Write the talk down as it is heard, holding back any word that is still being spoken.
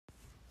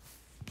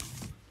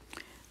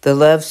The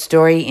love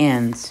story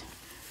ends.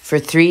 For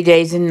 3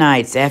 days and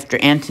nights after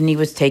Antony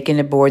was taken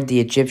aboard the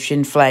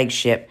Egyptian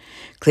flagship,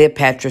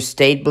 Cleopatra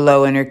stayed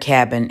below in her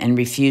cabin and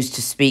refused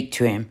to speak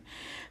to him.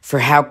 For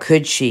how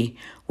could she?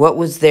 What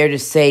was there to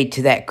say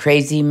to that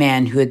crazy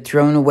man who had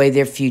thrown away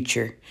their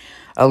future?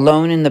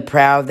 Alone in the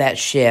prow of that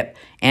ship,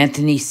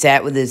 Antony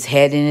sat with his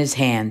head in his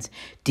hands,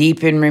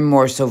 deep in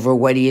remorse over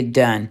what he had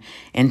done,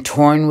 and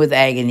torn with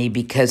agony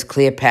because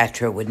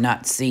Cleopatra would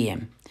not see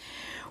him.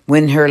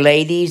 When her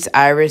ladies,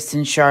 Iris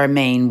and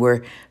Charmaine,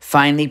 were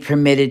finally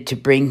permitted to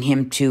bring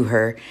him to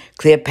her,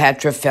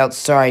 Cleopatra felt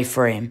sorry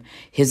for him.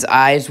 His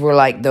eyes were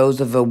like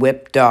those of a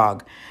whipped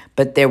dog,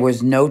 but there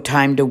was no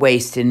time to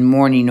waste in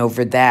mourning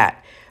over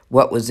that,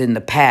 what was in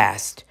the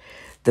past.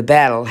 The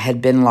battle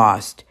had been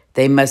lost.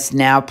 They must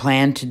now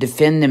plan to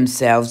defend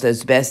themselves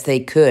as best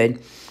they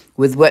could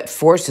with what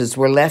forces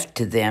were left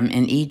to them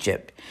in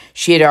Egypt.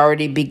 She had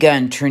already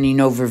begun turning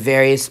over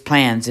various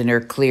plans in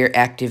her clear,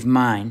 active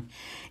mind.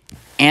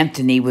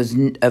 Antony was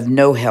of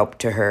no help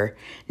to her.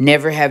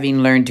 Never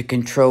having learned to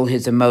control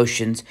his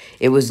emotions,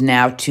 it was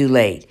now too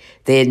late.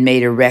 They had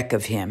made a wreck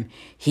of him.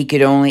 He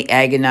could only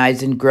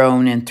agonize and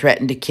groan and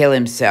threaten to kill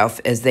himself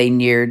as they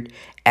neared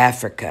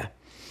Africa.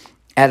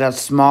 At a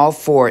small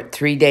fort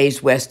 3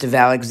 days west of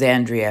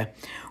Alexandria,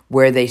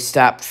 where they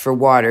stopped for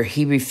water,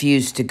 he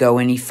refused to go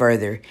any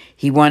further.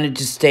 He wanted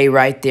to stay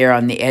right there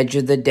on the edge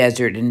of the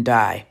desert and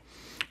die.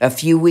 A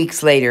few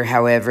weeks later,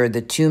 however,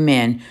 the two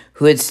men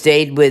who had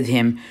stayed with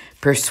him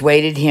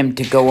persuaded him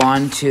to go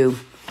on to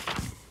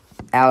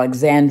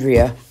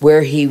Alexandria,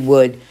 where he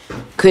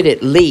could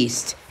at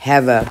least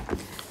have a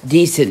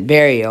decent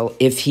burial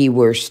if he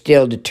were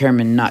still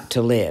determined not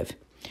to live.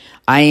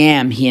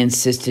 He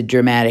insisted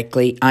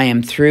dramatically, I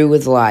am through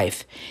with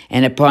life.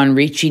 And upon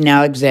reaching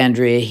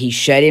Alexandria, he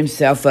shut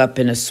himself up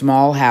in a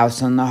small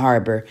house on the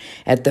harbor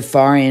at the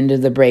far end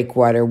of the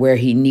breakwater, where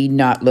he need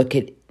not look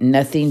at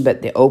nothing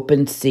but the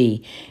open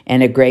sea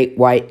and a great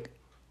white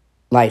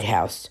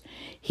lighthouse.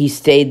 He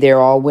stayed there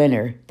all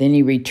winter. Then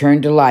he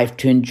returned to life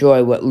to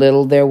enjoy what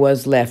little there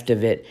was left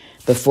of it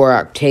before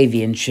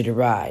Octavian should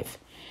arrive.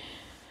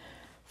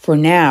 For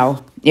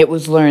now, it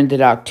was learned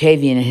that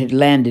Octavian had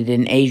landed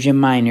in Asia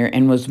Minor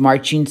and was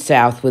marching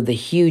south with a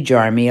huge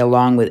army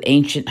along the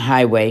ancient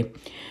highway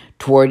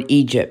toward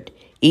Egypt.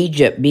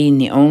 Egypt being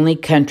the only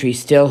country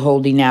still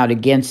holding out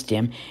against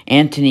him,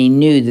 Antony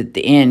knew that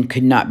the end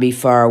could not be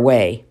far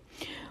away.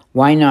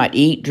 Why not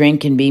eat,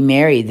 drink, and be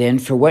merry then,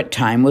 for what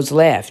time was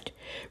left?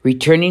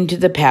 Returning to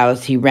the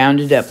palace, he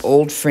rounded up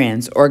old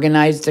friends,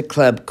 organized a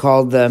club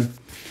called the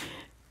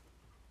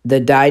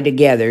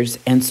Die-Togethers,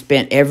 and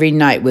spent every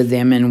night with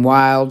them in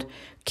wild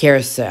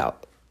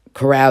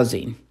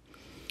carousing.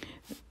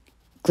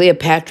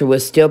 Cleopatra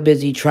was still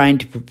busy trying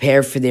to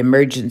prepare for the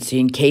emergency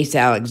in case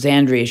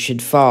Alexandria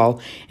should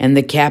fall and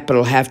the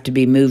capital have to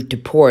be moved to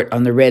port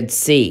on the Red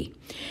Sea.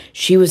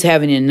 She was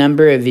having a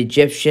number of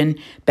Egyptian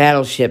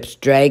battleships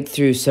dragged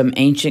through some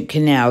ancient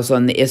canals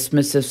on the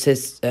Isthmus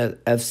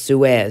of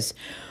Suez,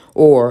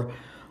 or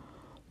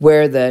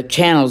where the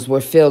channels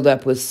were filled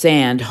up with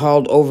sand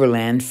hauled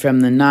overland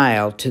from the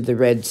Nile to the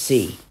Red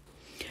Sea.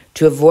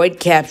 To avoid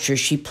capture,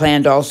 she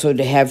planned also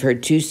to have her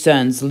two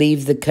sons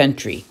leave the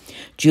country.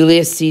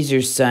 Julius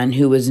Caesar's son,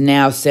 who was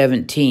now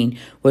 17,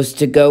 was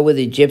to go with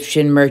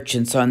Egyptian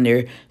merchants on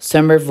their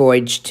summer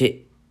voyage to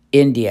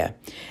India.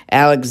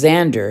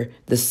 Alexander,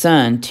 the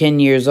son,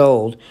 10 years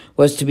old,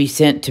 was to be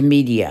sent to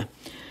Media.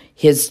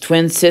 His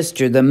twin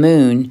sister, the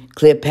Moon,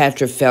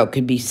 Cleopatra felt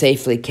could be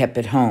safely kept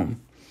at home.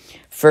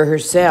 For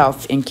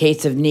herself, in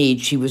case of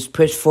need, she was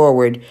pushed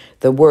forward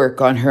the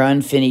work on her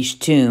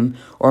unfinished tomb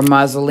or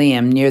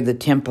mausoleum near the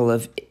temple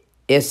of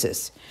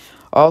Isis.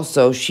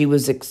 Also, she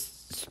was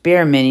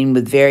experimenting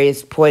with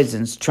various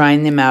poisons,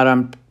 trying them out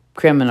on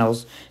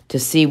criminals to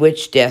see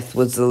which death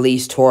was the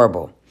least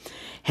horrible.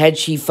 Had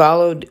she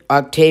followed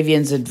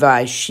Octavian's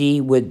advice,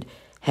 she would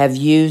have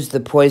used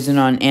the poison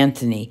on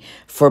Antony,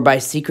 for by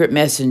secret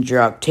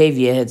messenger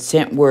Octavia had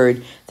sent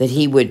word that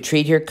he would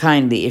treat her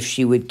kindly if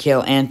she would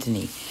kill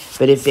Antony.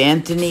 But if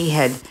Antony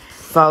had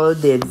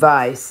followed the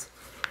advice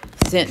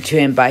sent to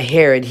him by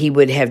Herod, he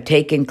would have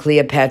taken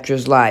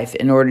Cleopatra's life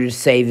in order to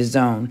save his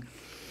own.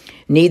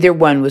 Neither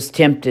one was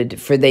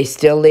tempted, for they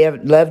still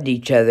loved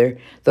each other,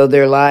 though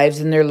their lives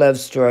and their love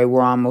story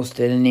were almost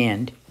at an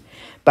end.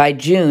 By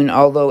June,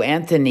 although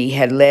Antony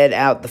had led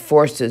out the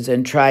forces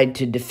and tried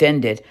to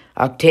defend it,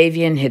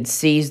 Octavian had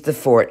seized the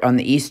fort on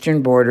the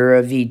eastern border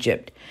of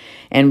Egypt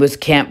and was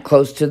camped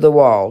close to the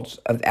walls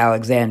of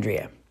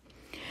Alexandria.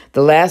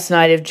 The last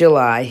night of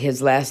July,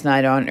 his last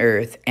night on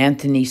earth,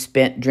 Antony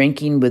spent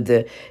drinking with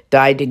the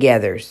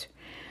Die-Togethers.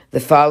 The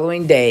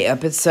following day,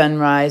 up at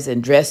sunrise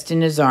and dressed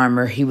in his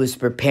armor, he was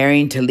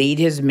preparing to lead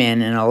his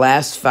men in a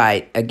last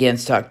fight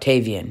against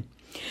Octavian.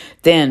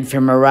 Then,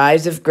 from a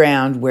rise of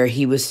ground where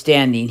he was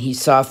standing, he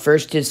saw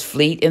first his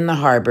fleet in the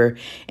harbor,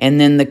 and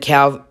then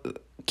the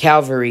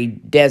cavalry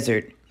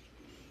desert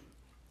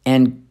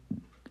and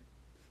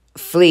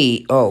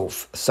flee.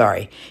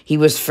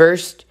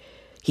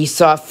 He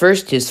saw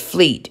first his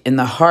fleet in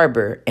the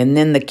harbor, and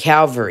then the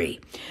cavalry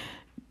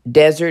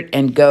desert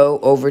and go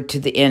over to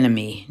the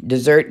enemy.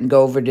 Desert and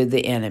go over to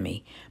the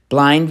enemy.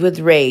 Blind with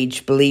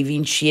rage,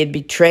 believing she had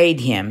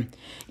betrayed him,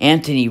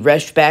 Antony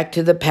rushed back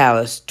to the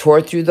palace,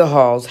 tore through the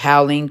halls,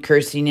 howling,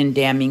 cursing, and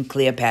damning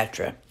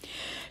Cleopatra.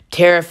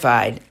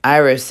 Terrified,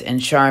 Iris and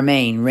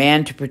Charmaine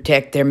ran to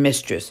protect their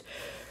mistress,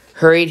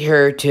 hurried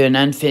her to an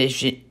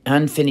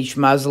unfinished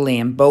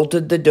mausoleum,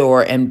 bolted the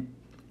door, and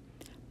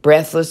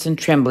breathless and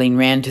trembling,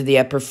 ran to the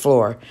upper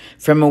floor.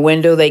 From a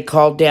window they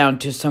called down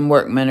to some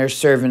workman or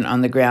servant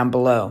on the ground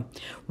below.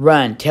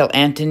 "Run, tell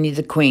Antony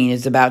the queen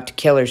is about to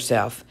kill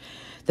herself."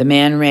 The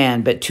man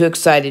ran, but too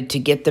excited to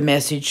get the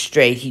message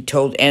straight, he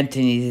told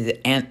Antony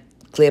that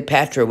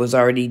Cleopatra was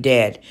already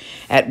dead.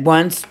 At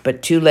once,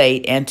 but too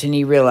late,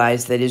 Antony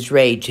realized that his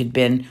rage had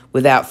been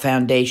without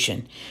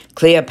foundation.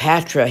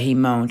 "Cleopatra," he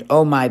moaned,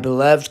 "oh, my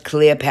beloved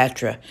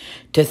Cleopatra,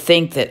 to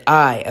think that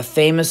I, a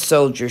famous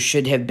soldier,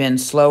 should have been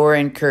slower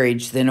in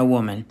courage than a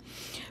woman.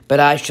 But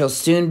I shall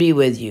soon be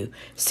with you."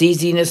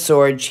 Seizing a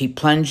sword, he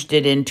plunged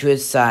it into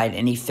his side,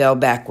 and he fell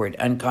backward,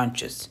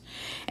 unconscious.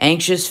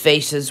 Anxious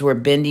faces were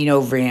bending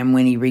over him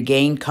when he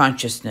regained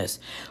consciousness.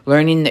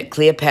 Learning that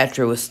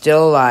Cleopatra was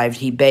still alive,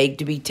 he begged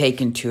to be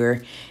taken to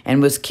her and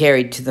was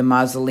carried to the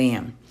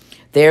mausoleum.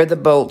 There the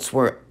bolts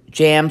were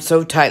jammed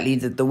so tightly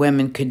that the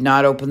women could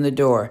not open the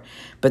door,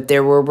 but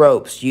there were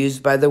ropes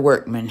used by the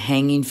workmen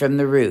hanging from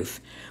the roof.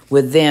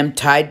 With them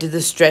tied to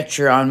the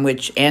stretcher on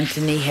which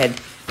Antony had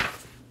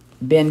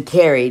been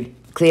carried,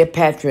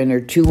 Cleopatra and her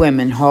two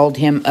women hauled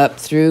him up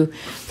through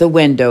the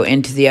window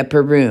into the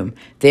upper room.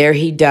 There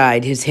he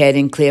died, his head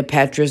in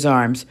Cleopatra's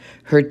arms,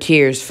 her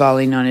tears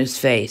falling on his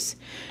face.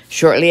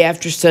 Shortly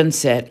after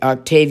sunset,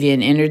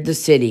 Octavian entered the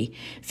city,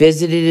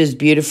 visited his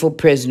beautiful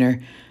prisoner,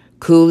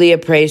 coolly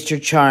appraised her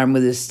charm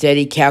with his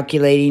steady,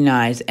 calculating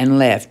eyes, and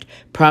left,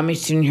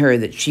 promising her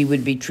that she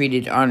would be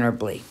treated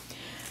honorably.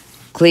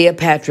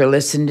 Cleopatra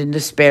listened in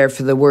despair,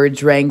 for the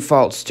words rang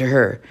false to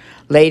her.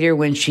 Later,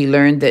 when she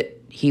learned that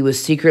he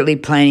was secretly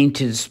planning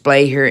to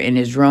display her in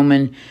his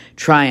Roman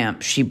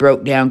triumph, she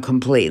broke down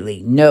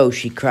completely. "No,"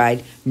 she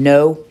cried.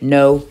 "No,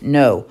 no,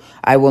 no.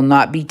 I will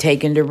not be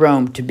taken to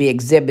Rome to be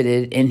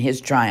exhibited in his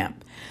triumph.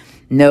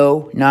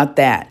 No, not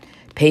that."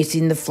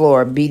 Pacing the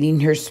floor,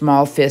 beating her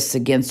small fists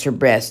against her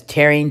breast,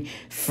 tearing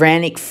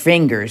frantic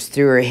fingers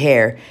through her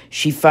hair,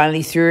 she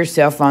finally threw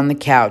herself on the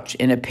couch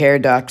in a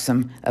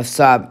paroxysm of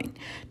sobbing,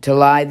 to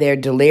lie there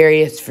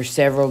delirious for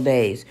several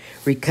days.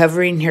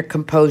 Recovering her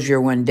composure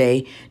one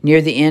day,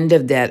 near the end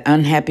of that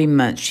unhappy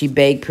month, she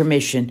begged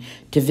permission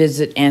to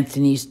visit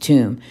Antony's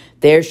tomb.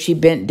 There she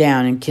bent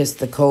down and kissed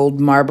the cold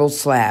marble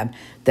slab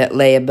that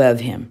lay above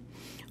him.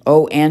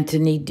 "Oh,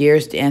 Antony,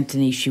 dearest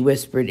Antony," she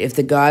whispered, "if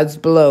the gods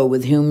below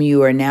with whom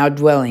you are now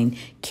dwelling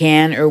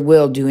can or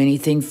will do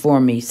anything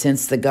for me,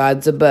 since the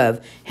gods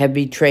above have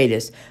betrayed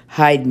us,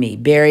 hide me,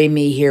 bury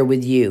me here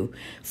with you.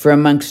 For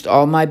amongst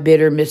all my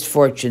bitter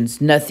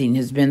misfortunes, nothing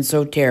has been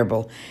so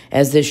terrible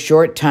as this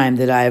short time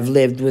that I have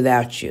lived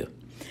without you."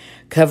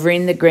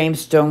 Covering the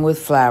gravestone with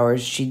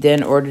flowers, she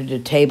then ordered a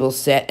table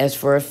set as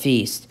for a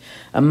feast.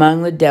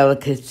 Among the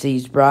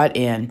delicacies brought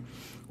in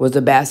was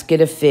a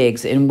basket of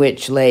figs in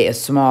which lay a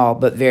small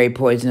but very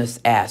poisonous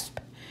asp.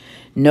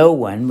 No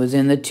one was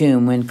in the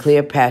tomb when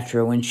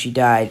she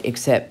died,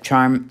 except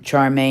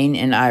Charmaine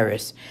and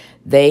Iris.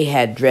 They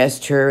had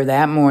dressed her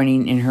that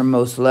morning in her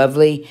most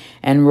lovely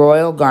and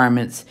royal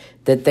garments,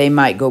 that they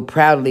might go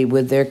proudly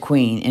with their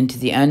queen into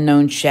the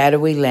unknown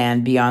shadowy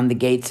land beyond the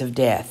gates of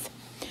death.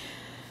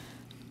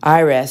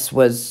 Iris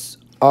was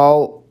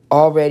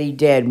already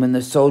dead when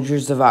the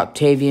soldiers of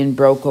Octavian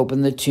broke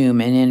open the tomb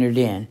and entered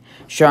in.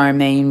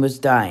 Charmaine was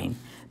dying,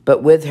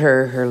 but with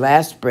her, her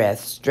last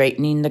breath,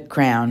 straightening the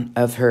crown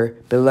of her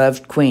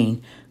beloved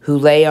queen, who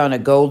lay on a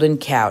golden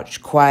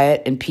couch,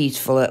 quiet and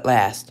peaceful at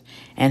last,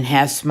 and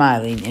half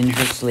smiling in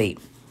her sleep.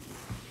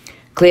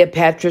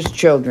 Cleopatra's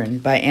children,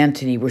 by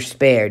Antony, were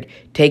spared.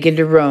 Taken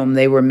to Rome,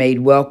 they were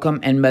made welcome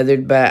and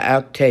mothered by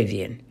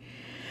Octavian.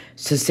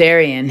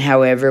 Caesarion,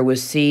 however,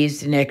 was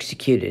seized and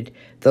executed,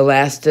 the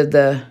last of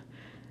the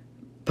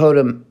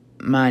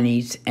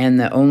Potomanes and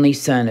the only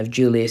son of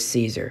Julius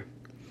Caesar.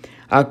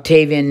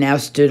 Octavian now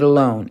stood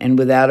alone and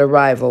without a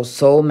rival,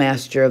 sole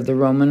master of the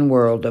Roman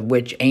world, of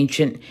which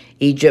ancient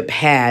Egypt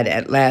had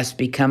at last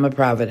become a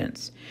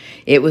province.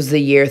 It was the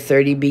year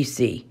 30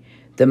 BC.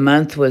 The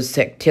month was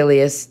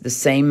Sextilius, the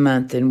same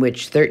month in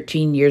which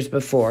 13 years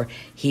before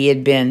he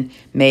had been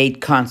made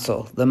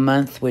consul, the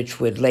month which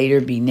would later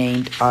be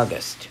named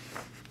August.